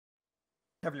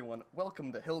Everyone,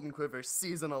 welcome to Hilt and Quiver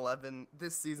Season 11.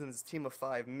 This season's team of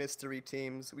 5 mystery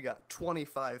teams. We got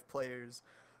 25 players.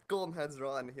 Golem Heads are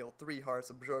on, Heal 3 hearts,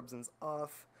 Absorbson's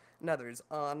off. Nether's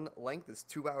on, length is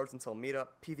 2 hours until meetup.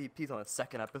 PvP's on a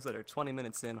second episode or 20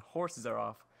 minutes in. Horses are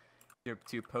off. Your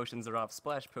 2 potions are off,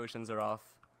 splash potions are off.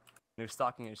 No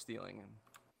stalking or stealing. And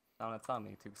now it's on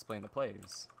me to explain the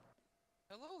players.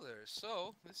 Hello there.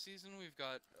 So, this season we've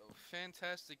got a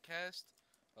fantastic cast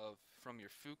of from your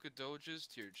Fuka Doges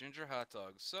to your Ginger Hot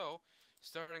Dogs. So,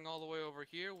 starting all the way over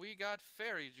here, we got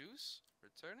Fairy Juice.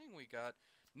 Returning, we got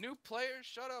new player,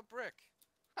 Shut Up Brick.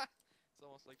 Ha! It's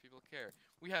almost like people care.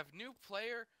 We have new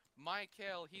player,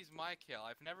 Mykael. He's Mykael.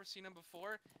 I've never seen him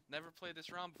before, never played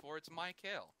this round before. It's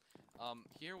Mykael.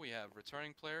 Here we have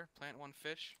returning player, Plant One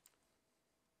Fish.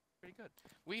 Pretty good.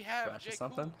 We have Jake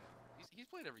something. He's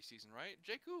played every season, right?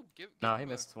 Jakub, No, he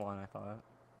missed one, I thought.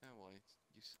 Yeah, well,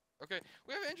 okay,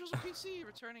 we have Angels of PC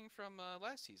returning from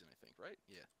last season, I think, right?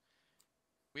 Yeah.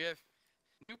 We have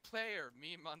new player,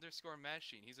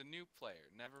 meme_mashine. He's a new player,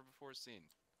 never before seen.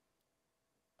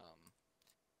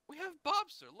 We have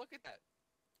Bobster. Look at that.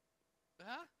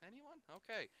 Huh? Anyone?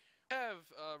 Okay. We have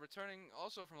returning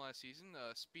also from last season,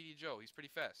 Speedy Joe. He's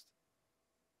pretty fast.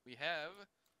 We have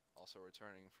also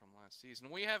returning from last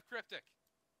season. We have Cryptic.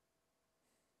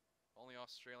 Only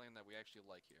Australian that we actually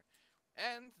like here.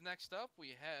 And next up,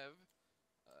 we have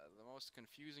the most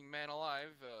confusing man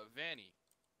alive, Vanny.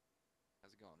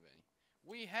 How's it going, Vanny?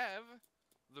 We have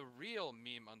the real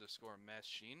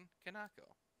meme_mashine,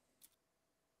 Kanako.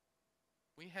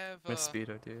 We have Miss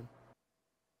Speedo, dude.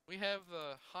 We have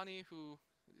the honey who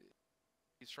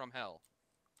he's from hell.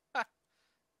 Ha!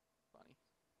 Funny.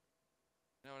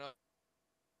 No. What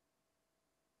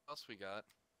else we got?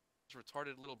 This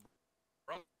retarded little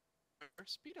brother.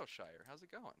 Speedo Shire, how's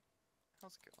it going?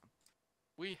 How's it going?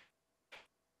 We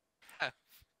have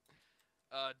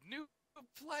a new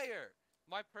player!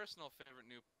 My personal favorite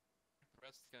new player. The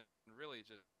rest can really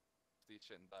just eat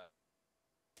shit and die.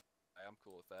 I'm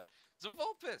cool with that.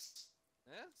 Zavolpis!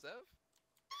 Yeah, Zev?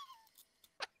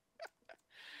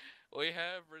 We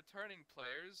have returning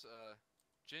players,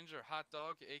 Ginger Hot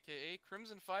Dog, aka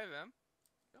Crimson 5M.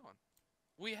 Going.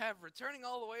 We have returning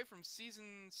all the way from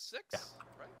season 6,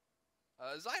 right?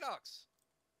 Zydox!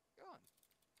 Go on.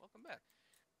 Welcome back.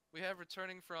 We have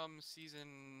returning from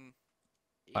season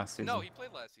 8. Last season. No, he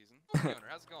played last season.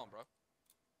 How's it going, bro?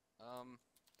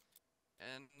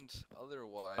 And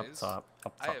otherwise... Up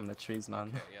top in the trees, man.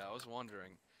 Okay, yeah, I was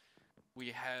wondering. We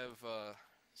have,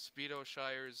 Speedo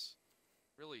Shire's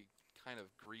really kind of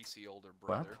greasy older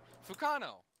brother. What?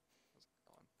 Fukano! How's it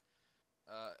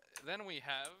going? Then we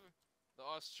have the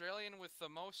Australian with the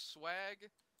most swag,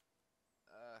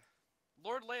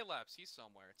 Lord Laylaps, he's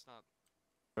somewhere. It's not...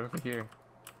 Over here.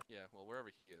 Yeah, well, wherever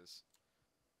he is.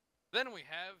 Then we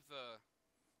have the...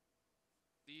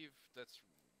 Steve,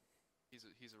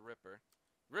 he's a Ripper.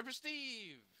 Ripper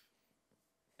Steve!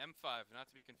 M5, not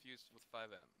to be confused with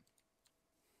 5M.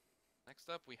 Next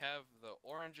up, we have the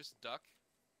orangest duck.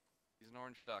 He's an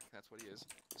orange duck, that's what he is.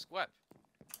 Squep.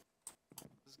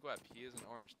 This is Squep, he is an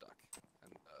orange duck.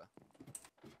 And,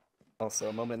 Also,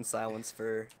 a moment in silence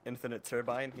for Infinite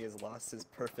Turbine. He has lost his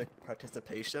perfect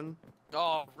participation.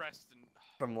 Oh, rest in...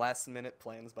 From last-minute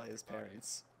plans by his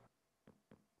parents.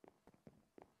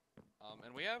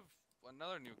 And we have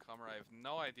another newcomer. I have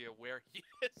no idea where he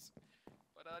is.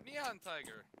 But, Neon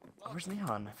Tiger. Welcome. Where's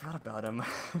Neon? I forgot about him.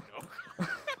 No.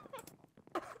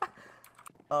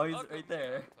 Oh, he's right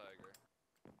there. Neon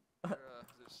Tiger.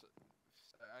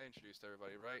 I introduced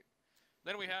everybody, right?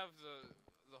 Then we have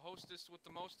the hostess with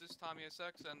the mostest, Tommy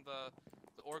SX, and the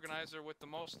organizer with the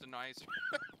most nicer.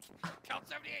 Count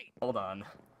 78! Hold on.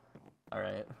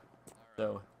 Alright.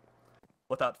 So,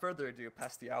 without further ado,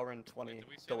 past the hour and 20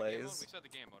 delays. We said the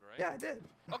game mode, right? Yeah, I did.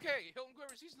 Okay, Hilt and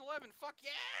Quiver Season 11, fuck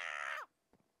yeah!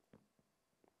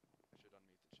 I should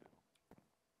unmute the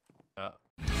channel.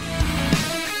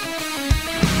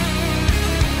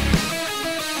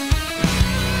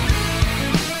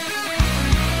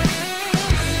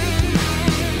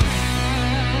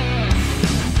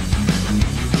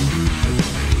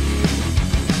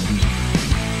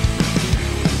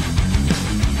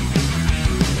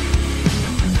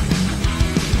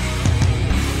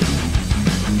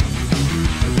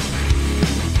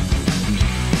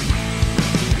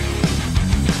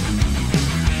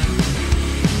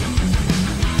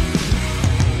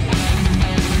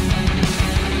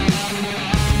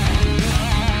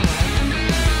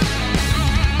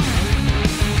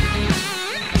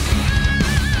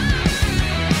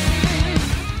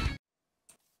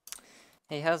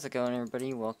 how's it going,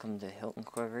 everybody? Welcome to Hilt and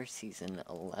Quiver Season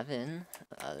 11.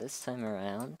 This time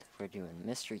around, we're doing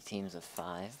mystery teams of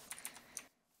 5.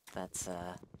 That's,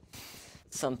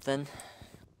 something.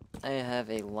 I have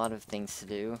a lot of things to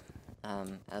do.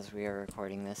 As we are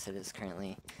recording this, it is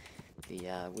currently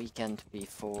the, weekend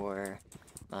before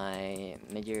my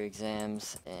mid-year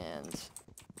exams, and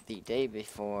the day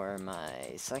before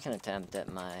my second attempt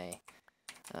at my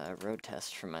road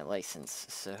test for my license.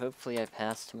 So hopefully I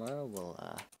pass tomorrow. We'll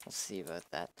see about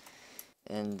that.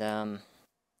 And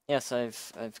yeah, so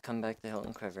I've come back to Hilt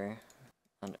and Quiver,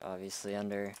 and obviously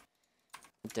under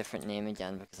a different name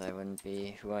again, because I wouldn't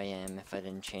be who I am if I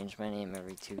didn't change my name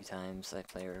every 2 times I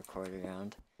play a record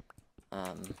around.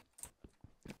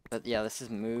 But yeah, this is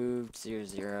moved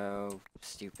 00,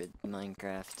 stupid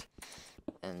Minecraft,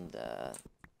 and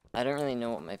I don't really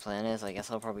know what my plan is. I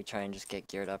guess I'll probably try and just get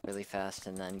geared up really fast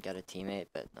and then get a teammate,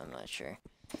 but I'm not sure.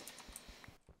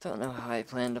 Don't know how I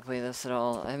plan to play this at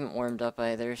all. I haven't warmed up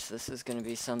either, so this is gonna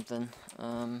be something.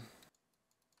 I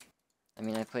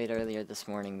mean, I played earlier this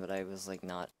morning, but I was, like,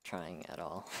 not trying at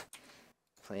all.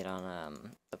 Played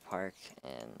on, the park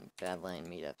and Badline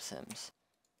Meetup Sims.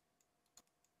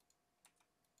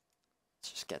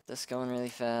 Let's just get this going really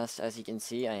fast. As you can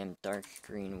see, I am dark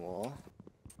green wool.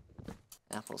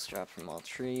 Apples drop from all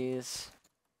trees.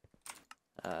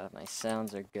 My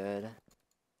sounds are good.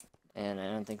 And I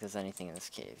don't think there's anything in this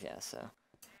cave, yeah, so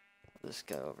I'll just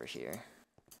go over here.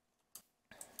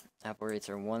 Apple rates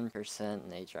are 1%, and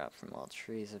they drop from all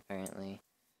trees, apparently.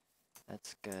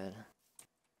 That's good.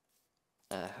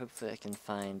 Hopefully I can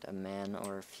find a man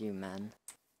or a few men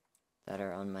that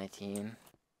are on my team.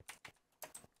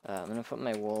 I'm gonna put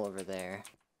my wool over there,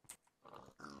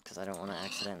 because I don't want to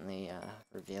accidentally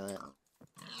reveal it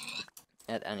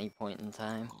at any point in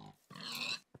time,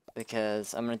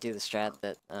 because I'm going to do the strat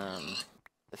that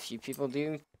a few people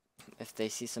do. If they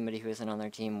see somebody who isn't on their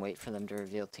team, wait for them to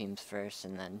reveal teams first,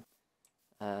 and then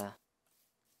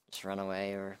just run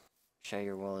away or show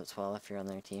your wool as well if you're on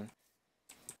their team.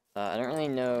 I don't really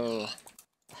know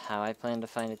how I plan to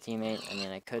find a teammate. I mean,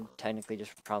 I could technically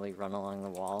just probably run along the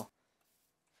wall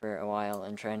for a while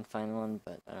and try and find one,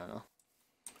 but I don't know.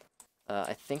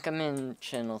 I think I'm in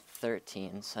channel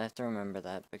 13, so I have to remember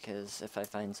that, because if I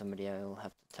find somebody, I will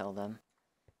have to tell them.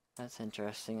 That's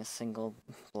interesting, a single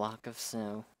block of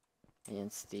snow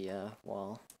against the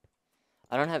wall.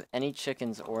 I don't have any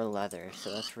chickens or leather,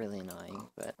 so that's really annoying,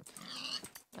 but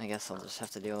I guess I'll just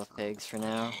have to deal with pigs for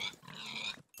now.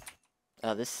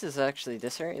 This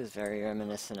area is very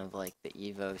reminiscent of, like, the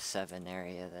Evo 7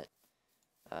 area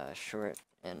that Short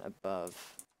and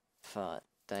Above fought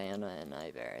Diana and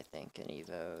Ibear, I think, in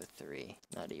Evo 3,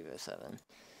 not Evo 7.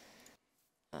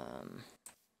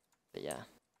 But yeah.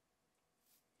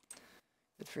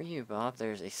 Good for you, Bob.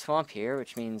 There's a swamp here,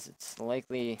 which means it's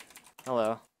likely...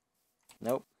 Hello.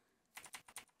 Nope.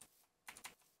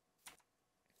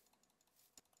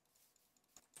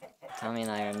 Tommy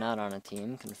and I are not on a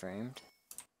team, confirmed.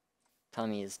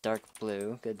 Tommy is dark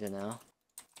blue, good to know.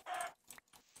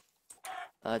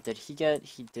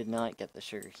 He did not get the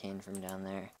sugarcane from down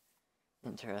there.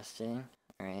 Interesting.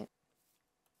 Alright.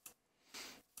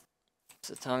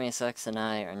 So Tommy SX and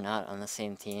I are not on the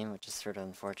same team, which is sort of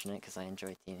unfortunate because I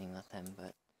enjoy teaming with him,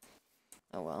 but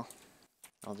oh well.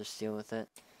 I'll just deal with it.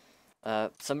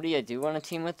 Somebody I do want to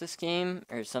team with this game,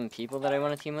 or some people that I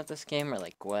want to team with this game, are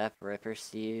like Gwep, Ripper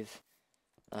Steve,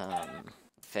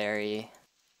 Fairy,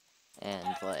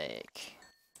 and like,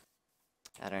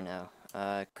 I don't know,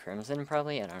 Crimson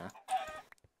probably? I don't know.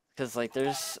 Because, like,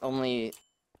 there's only,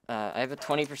 I have a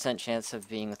 20% chance of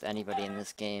being with anybody in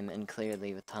this game, and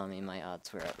clearly with Tommy my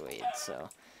odds were outweighed, so.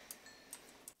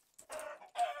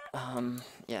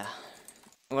 Yeah.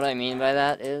 What I mean by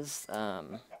that is,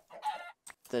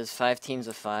 there's 5 teams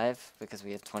of 5, because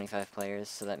we have 25 players,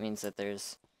 so that means that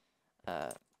there's,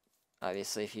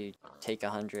 obviously if you take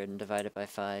 100 and divide it by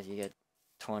 5, you get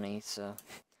 20, so.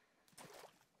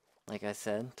 Like I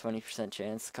said, 20%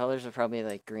 chance. The colors are probably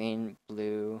like green,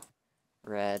 blue,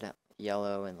 red,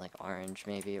 yellow, and like orange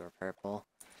maybe, or purple.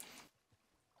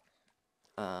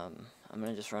 I'm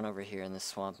gonna just run over here in this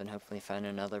swamp and hopefully find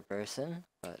another person,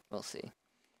 but we'll see.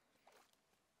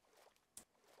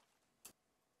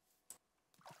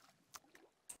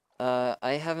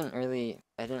 I didn't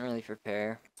really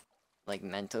prepare, like,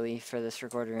 mentally for this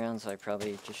recording round, so I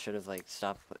probably just should have, like,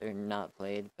 stopped, or not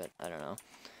played, but I don't know.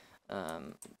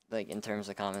 Like, in terms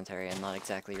of commentary, I'm not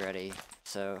exactly ready,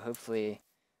 so hopefully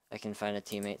I can find a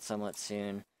teammate somewhat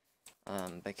soon,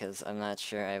 because I'm not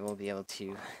sure I will be able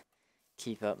to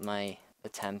keep up my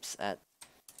attempts at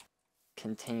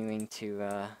continuing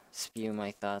to, spew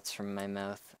my thoughts from my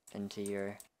mouth into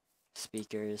your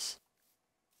speakers.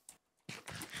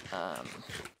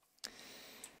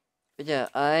 But yeah,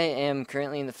 I am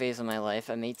currently in the phase of my life.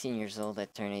 I'm 18 years old. I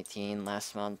turned 18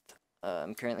 last month.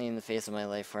 I'm currently in the phase of my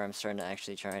life where I'm starting to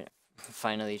actually try to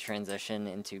finally transition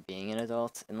into being an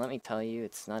adult. And let me tell you,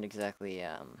 it's not exactly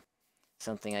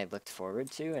something I looked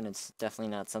forward to, and it's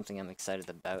definitely not something I'm excited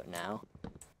about now.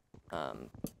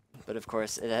 But of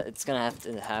course, it's gonna have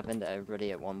to happen to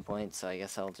everybody at one point, so I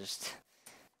guess I'll just...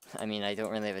 I mean, I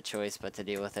don't really have a choice but to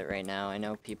deal with it right now. I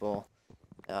know people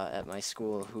at my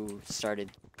school who started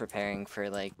preparing for,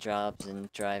 like, jobs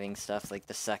and driving stuff, like,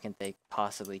 the second they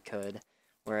possibly could,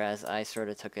 whereas I sort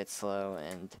of took it slow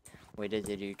and waited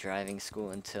to do driving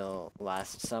school until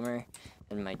last summer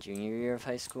in my junior year of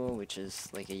high school, which is,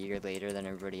 like, a year later than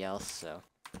everybody else, so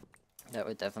that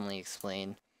would definitely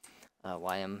explain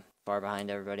why I'm far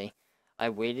behind everybody. I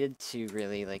waited to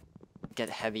really, like, get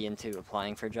heavy into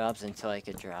applying for jobs until I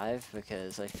could drive,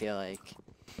 because I feel like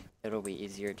it'll be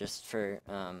easier just for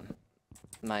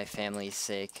my family's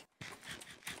sake.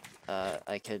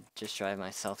 I could just drive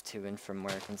myself to and from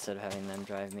work instead of having them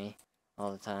drive me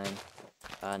all the time.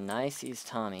 Nye sees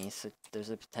Tommy, so there's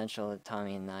a potential that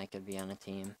Tommy and Nye could be on a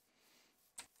team.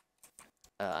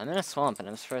 I'm in a swamp, and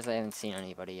I'm surprised I haven't seen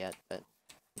anybody yet, but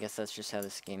I guess that's just how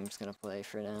this game's gonna play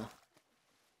for now.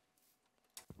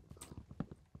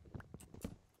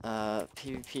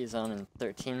 PvP is on in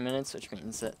 13 minutes, which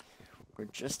means that we're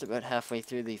just about halfway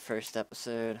through the first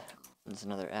episode. There's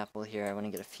another apple here. I want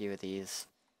to get a few of these.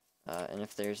 And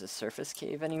if there's a surface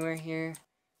cave anywhere here,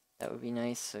 that would be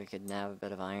nice, so I could nab a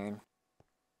bit of iron.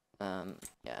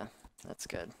 Yeah, that's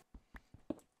good.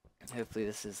 Hopefully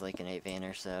this is like an 8 vein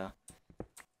or so.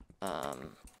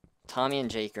 Tommy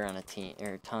and Jake are on a team,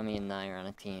 or Tommy and Nye are on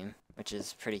a team, which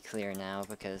is pretty clear now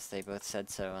because they both said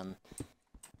so on...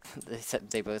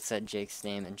 they both said Jake's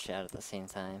name in chat at the same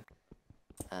time.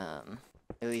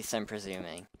 At least I'm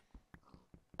presuming.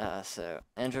 So,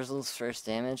 Andrizzle's first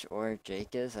damage, or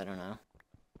Jake is, I don't know.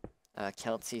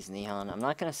 Keltsy's Nihon. I'm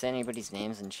not gonna say anybody's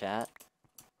names in chat,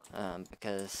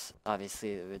 because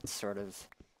obviously it would sort of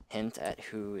hint at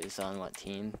who is on what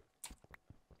team.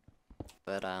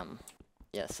 But,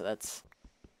 yeah, so that's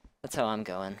how I'm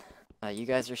going. You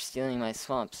guys are stealing my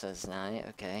swamp, says Nye.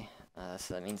 Okay.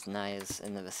 So that means Nye is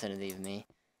in the vicinity of me,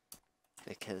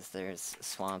 because there's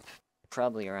swamp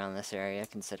probably around this area,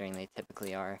 considering they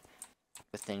typically are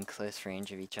within close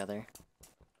range of each other.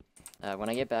 When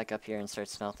I get back up here and start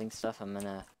smelting stuff, I'm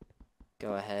gonna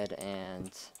go ahead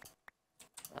and,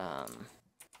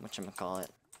 whatchamacallit?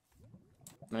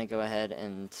 I'm gonna go ahead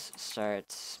and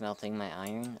start smelting my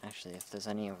iron. Actually, if there's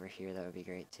any over here, that would be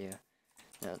great too.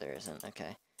 No, there isn't.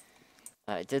 Okay.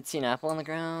 I did see an apple on the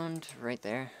ground right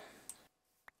there.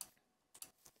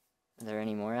 Are there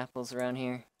any more apples around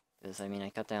here? Because, I mean,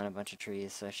 I cut down a bunch of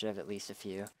trees, so I should have at least a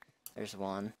few. There's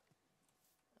one.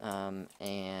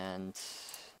 And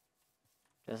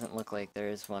doesn't look like there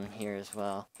is one here as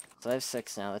well. So I have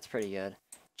 6 now, that's pretty good.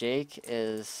 Jake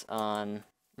is on...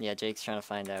 Yeah, Jake's trying to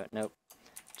find out. Nope.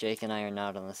 Jake and I are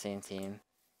not on the same team.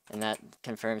 And that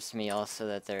confirms to me also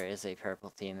that there is a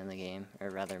purple team in the game, or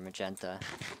rather magenta.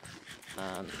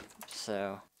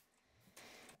 So...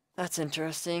 That's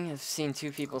interesting. I've seen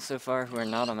 2 people so far who are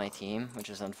not on my team, which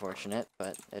is unfortunate,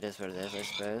 but it is what it is, I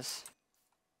suppose.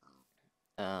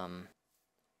 I'm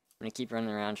gonna keep running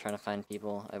around trying to find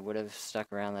people. I would have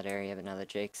stuck around that area, but now that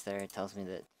Jake's there, it tells me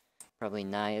that probably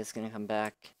Nye is gonna come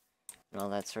back, and all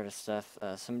that sort of stuff.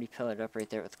 Somebody pillared up right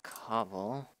there with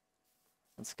cobble.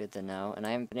 That's good to know. And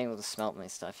I haven't been able to smelt my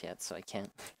stuff yet, so I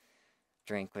can't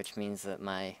drink, which means that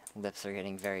my lips are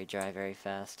getting very dry very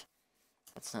fast.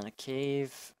 That's not a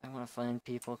cave. I want to find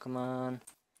people, come on.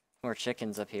 More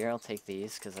chickens up here, I'll take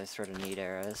these, because I sort of need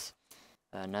arrows.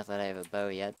 Not that I have a bow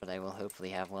yet, but I will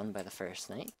hopefully have one by the first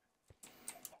night.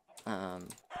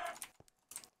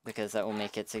 Because that will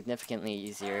make it significantly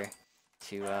easier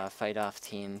to fight off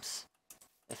teams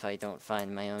if I don't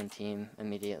find my own team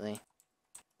immediately.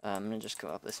 I'm going to just go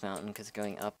up this mountain, because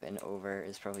going up and over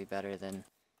is probably better than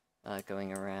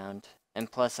going around. And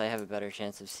plus, I have a better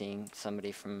chance of seeing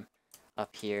somebody from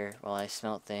up here while I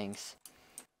smelt things.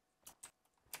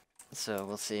 So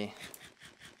we'll see.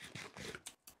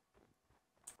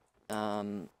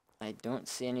 I don't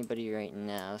see anybody right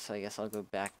now, so I guess I'll go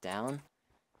back down.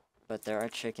 But there are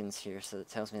chickens here, so that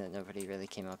tells me that nobody really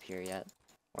came up here yet.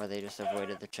 Or they just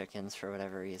avoided the chickens for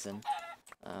whatever reason.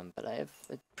 But I have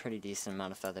a pretty decent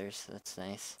amount of feathers, so that's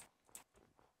nice.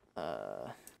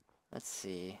 Let's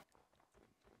see.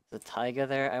 The taiga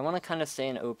there. I want to kind of stay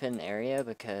in an open area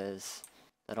because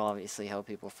that'll obviously help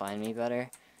people find me better.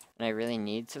 And I really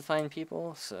need to find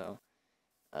people, so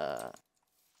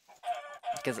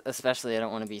Because especially I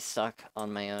don't want to be stuck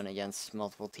on my own against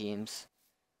multiple teams,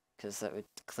 because that would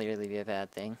clearly be a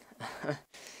bad thing.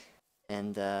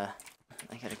 And I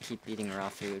gotta keep eating raw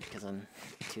food because I'm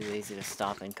too lazy to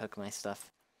stop and cook my stuff.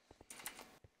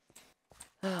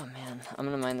 Oh man, I'm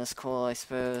gonna mine this coal, I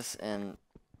suppose, and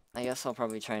I guess I'll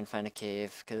probably try and find a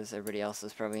cave because everybody else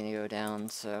is probably gonna go down,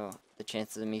 so the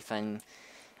chances of me finding...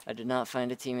 I did not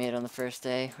find a teammate on the first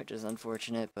day, which is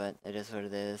unfortunate, but it is what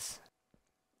it is.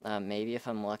 Maybe if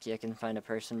I'm lucky I can find a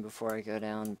person before I go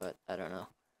down, but I don't know.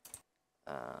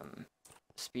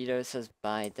 Speedo says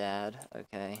bye, Dad.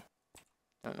 Okay.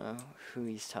 Don't know who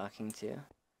he's talking to.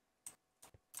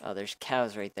 Oh, there's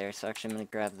cows right there, so actually I'm gonna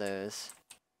grab those.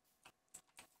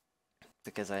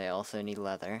 Because I also need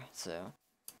leather, so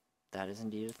that is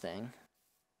indeed a thing.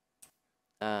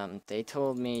 They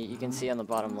told me, you can see on the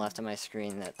bottom left of my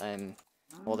screen that I'm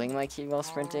holding my key while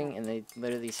sprinting, and they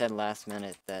literally said last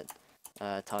minute that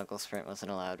toggle sprint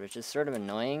wasn't allowed, which is sort of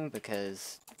annoying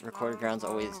because recorded grounds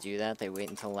always do that. They wait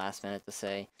until last minute to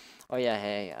say, oh yeah,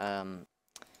 hey,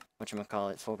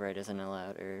 whatchamacallit, Fulbright isn't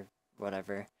allowed, or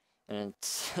whatever. And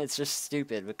it's just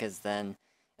stupid because then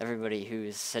everybody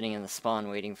who's sitting in the spawn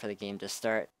waiting for the game to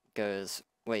start goes,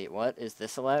 wait, what? Is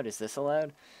this allowed? Is this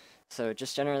allowed? So it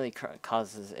just generally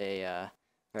causes a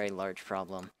very large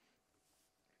problem.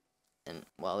 And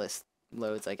while this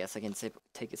loads, I guess I can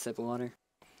take a sip of water.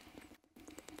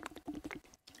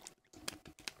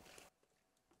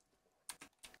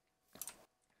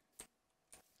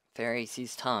 Fairy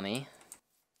sees Tommy.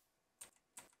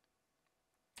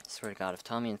 I swear to God, if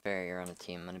Tommy and Fairy are on a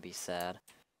team, I'm gonna be sad.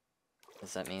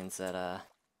 Because that means that,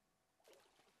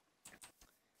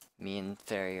 me and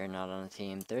Fairy are not on a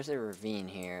team. There's a ravine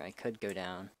here. I could go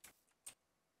down.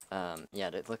 Yeah,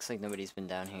 it looks like nobody's been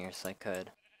down here, so I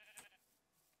could.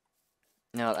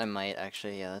 No, I might,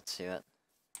 actually. Yeah, let's do it.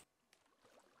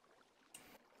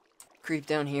 Creep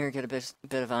down here, get a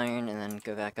bit of iron, and then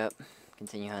go back up.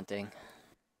 Continue hunting.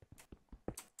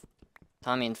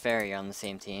 Tommy and Fairy are on the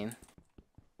same team.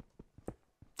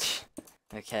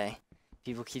 Okay.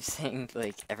 People keep saying,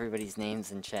 like, everybody's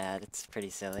names in chat. It's pretty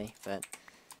silly, but...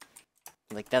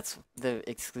 like, that's the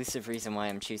exclusive reason why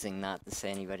I'm choosing not to say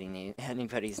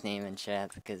anybody's name in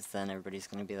chat, because then everybody's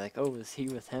gonna be like, oh, is he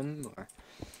with him? Or...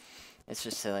 it's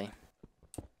just silly.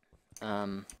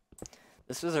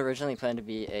 This was originally planned to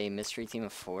be a Mystery Team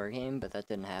of 4 game, but that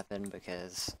didn't happen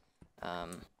because,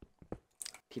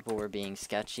 people were being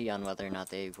sketchy on whether or not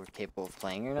they were capable of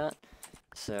playing or not.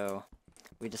 So,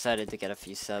 we decided to get a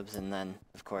few subs, and then,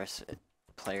 of course,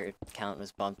 player count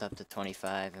was bumped up to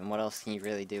 25, and what else can you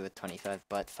really do with 25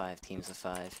 but 5 teams of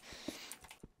 5?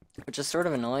 Which is sort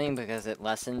of annoying because it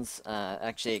lessens,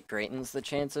 actually it greatens the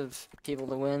chance of people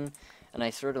to win, and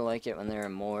I sort of like it when there are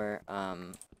more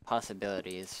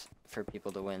possibilities for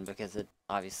people to win, because it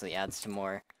obviously adds to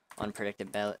more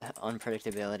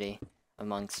unpredictability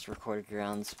amongst recorded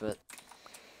grounds, but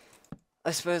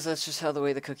I suppose that's just how the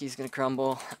way the cookie's gonna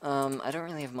crumble. I don't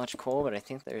really have much coal, but I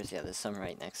think there's some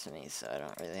right next to me, so I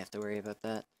don't really have to worry about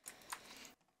that.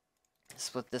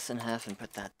 Split this in half and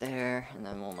put that there, and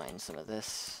then we'll mine some of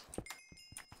this.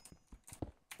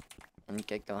 And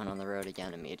get going on the road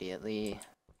again immediately.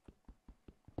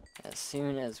 As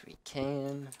soon as we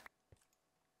can.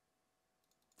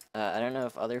 I don't know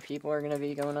if other people are gonna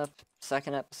be going up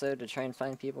second episode to try and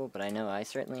find people, but I know I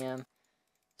certainly am.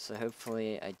 So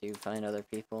hopefully I do find other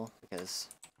people, because,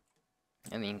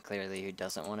 I mean, clearly who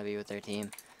doesn't want to be with their team?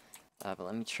 But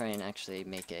let me try and actually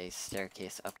make a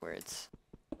staircase upwards,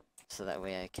 so that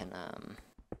way I can,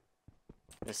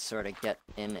 just sort of get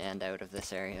in and out of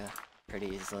this area pretty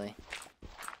easily.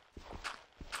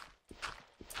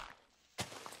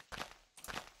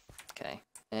 Okay,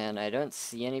 and I don't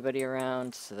see anybody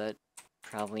around, so that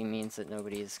probably means that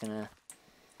nobody's gonna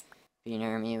be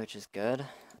near me, which is good.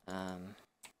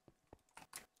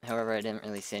 However, I didn't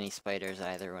really see any spiders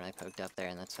either when I poked up there,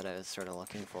 and that's what I was sort of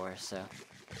looking for, so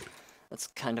that's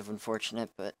kind of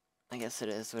unfortunate, but I guess it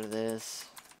is what it is.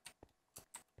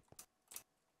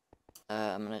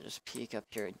 I'm gonna just peek up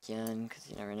here again, because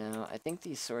you never know. I think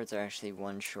these swords are actually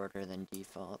one shorter than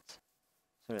default.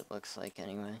 That's what it looks like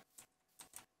anyway.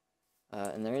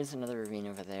 And there is another ravine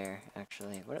over there,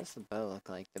 actually. What does the bow look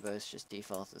like? The bow's just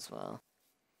default as well.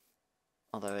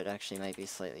 Although it actually might be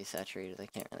slightly saturated, I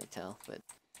can't really tell, but...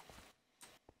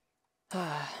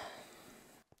 I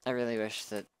really wish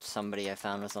that somebody I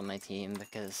found was on my team,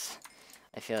 because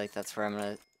I feel like that's where I'm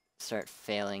gonna start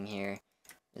failing here,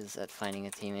 is at finding a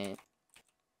teammate.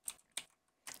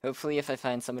 Hopefully if I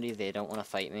find somebody, they don't want to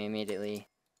fight me immediately,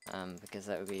 because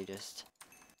that would be just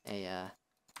a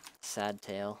sad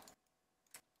tale.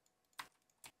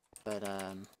 But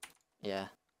Yeah.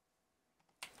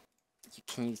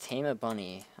 Can you tame a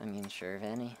bunny? I mean, sure,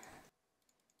 Vanny.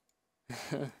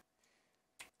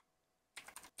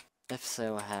 If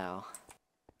so, how?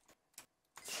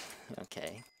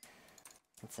 Okay.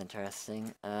 That's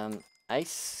interesting. I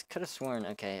could have sworn...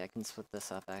 Okay, I can split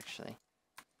this up, actually.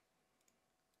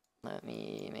 Let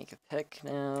me make a pick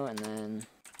now, and then...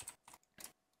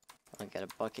 I'll get a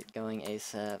bucket going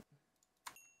ASAP.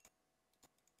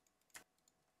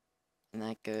 And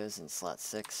that goes in slot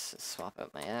 6, swap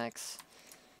out my axe.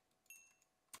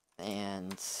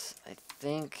 And I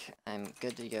think I'm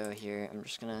good to go here. I'm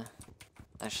just gonna...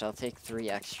 Actually, I'll take 3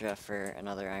 extra for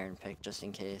another iron pick just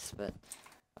in case, but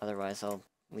otherwise I'll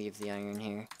leave the iron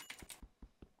here.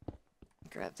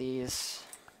 Grab these,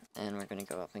 and we're gonna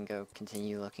go up and go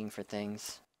continue looking for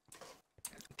things.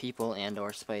 People and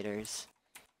or spiders.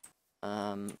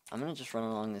 I'm gonna just run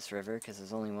along this river because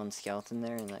there's only one skeleton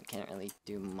there and that can't really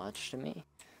do much to me.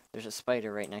 There's a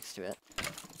spider right next to it.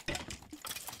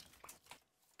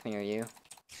 Come here, you.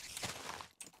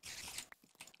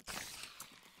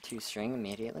 2 string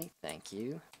immediately, thank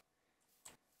you.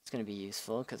 It's gonna be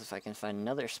useful because if I can find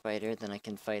another spider, then I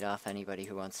can fight off anybody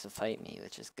who wants to fight me,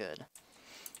 which is good.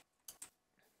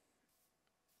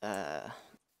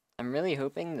 I'm really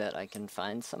hoping that I can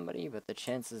find somebody, but the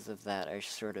chances of that are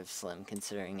sort of slim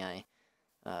considering I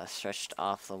stretched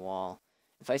off the wall.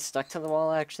 If I stuck to the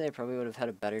wall, actually, I probably would have had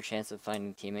a better chance of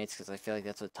finding teammates because I feel like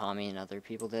that's what Tommy and other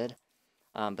people did.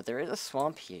 But there is a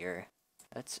swamp here.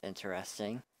 That's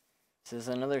interesting. So there's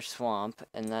another swamp,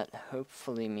 and that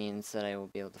hopefully means that I will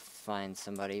be able to find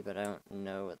somebody, but I don't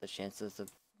know what the chances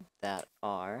of that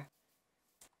are.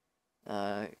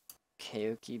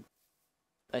 Kaoki...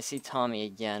 I see Tommy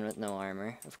again with no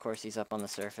armor. Of course he's up on the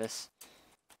surface.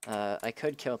 I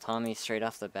could kill Tommy straight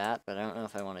off the bat, but I don't know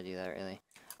if I want to do that, really.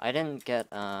 I didn't get,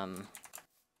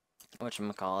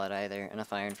 whatchamacallit either,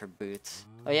 enough iron for boots.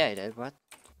 Oh yeah, I did, what?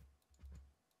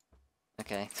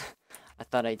 Okay. I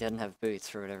thought I didn't have boots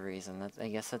for whatever reason. I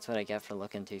guess that's what I get for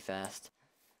looking too fast.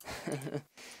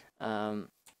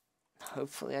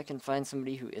 Hopefully I can find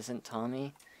somebody who isn't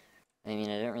Tommy. I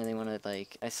mean, I don't really want to,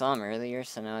 like... I saw him earlier,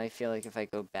 so now I feel like if I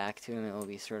go back to him, it will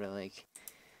be sort of, like,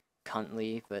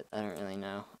 cuntly, but I don't really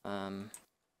know.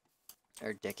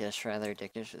 Or dickish, rather.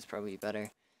 Dickish is probably better.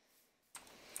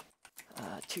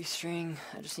 2 string.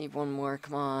 I just need 1 more.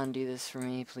 Come on, do this for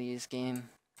me, please, game.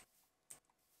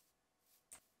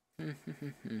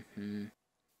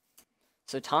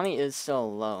 So Tommy is still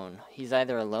alone. He's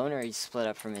either alone or he's split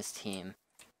up from his team.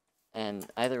 And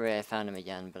either way I found him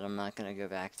again, but I'm not gonna go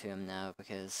back to him now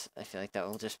because I feel like that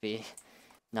will just be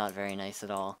not very nice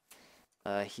at all.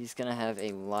 He's gonna have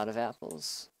a lot of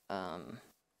apples.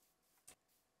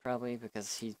 Probably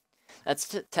because that's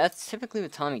typically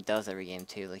what Tommy does every game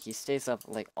too. Like he stays up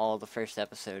like all the first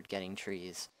episode getting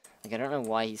trees. Like I don't know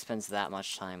why he spends that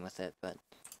much time with it, but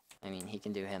I mean he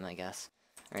can do him, I guess.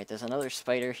 Alright, there's another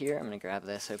spider here. I'm gonna grab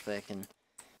this, hopefully I can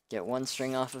get 1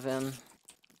 string off of him.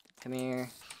 Come here.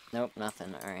 Nope,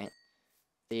 nothing. Alright.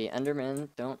 The Enderman,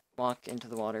 don't walk into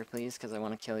the water, please, because I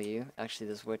want to kill you. Actually,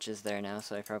 this witch is there now,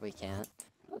 so I probably can't.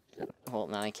 Well,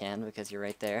 now I can, because you're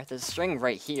right there. There's a string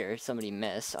right here. Somebody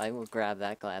missed. I will grab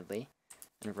that gladly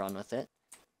and run with it.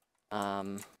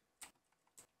 There's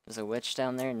a witch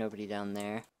down there. Nobody down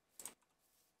there.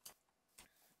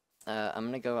 I'm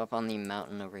going to go up on the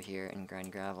mountain over here and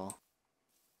grind gravel.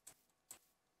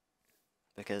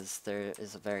 Because there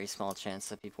is a very small chance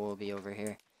that people will be over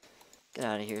here. Get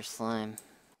out of here, slime.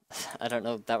 I don't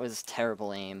know, that was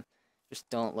terrible aim. Just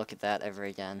don't look at that ever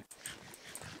again.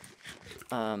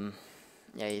 Yeah,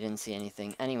 you didn't see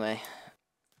anything. Anyway,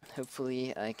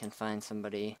 hopefully I can find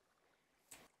somebody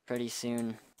pretty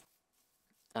soon.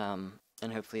 And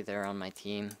hopefully they're on my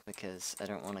team, because I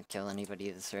don't want to kill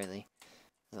anybody this early.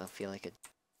 I'll feel like a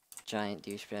giant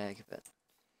douchebag, but...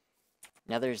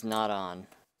 Nether's not on.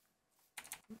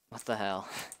 What the hell?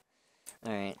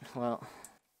 Alright, well...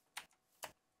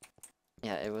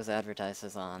 Yeah, it was advertised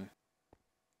as on.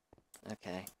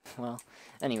 Okay, well,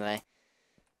 anyway.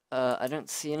 I don't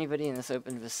see anybody in this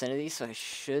open vicinity, so I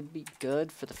should be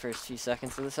good for the first few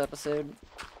seconds of this episode.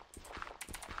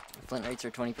 Flint rates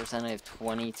are 20%, I have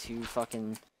 22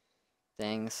 fucking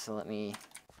things, so let me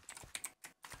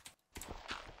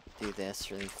do this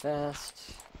really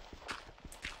fast.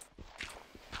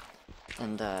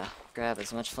 And, grab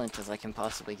as much flint as I can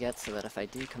possibly get so that if I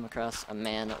do come across a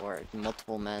man or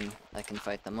multiple men, I can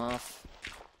fight them off.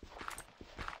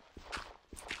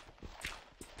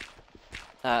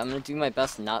 I'm gonna do my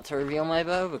best not to reveal my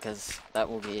bow because that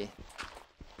will be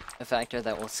a factor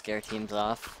that will scare teams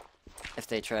off if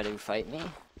they try to fight me.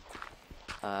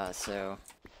 So,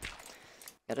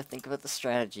 Gotta think about the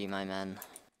strategy, my men.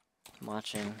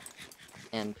 Watching,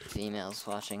 and females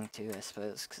watching too, I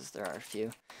suppose, because there are a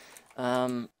few.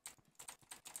 But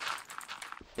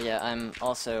yeah, I'm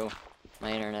also,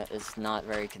 my internet is not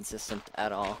very consistent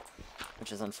at all,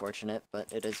 which is unfortunate, but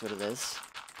it is what it is.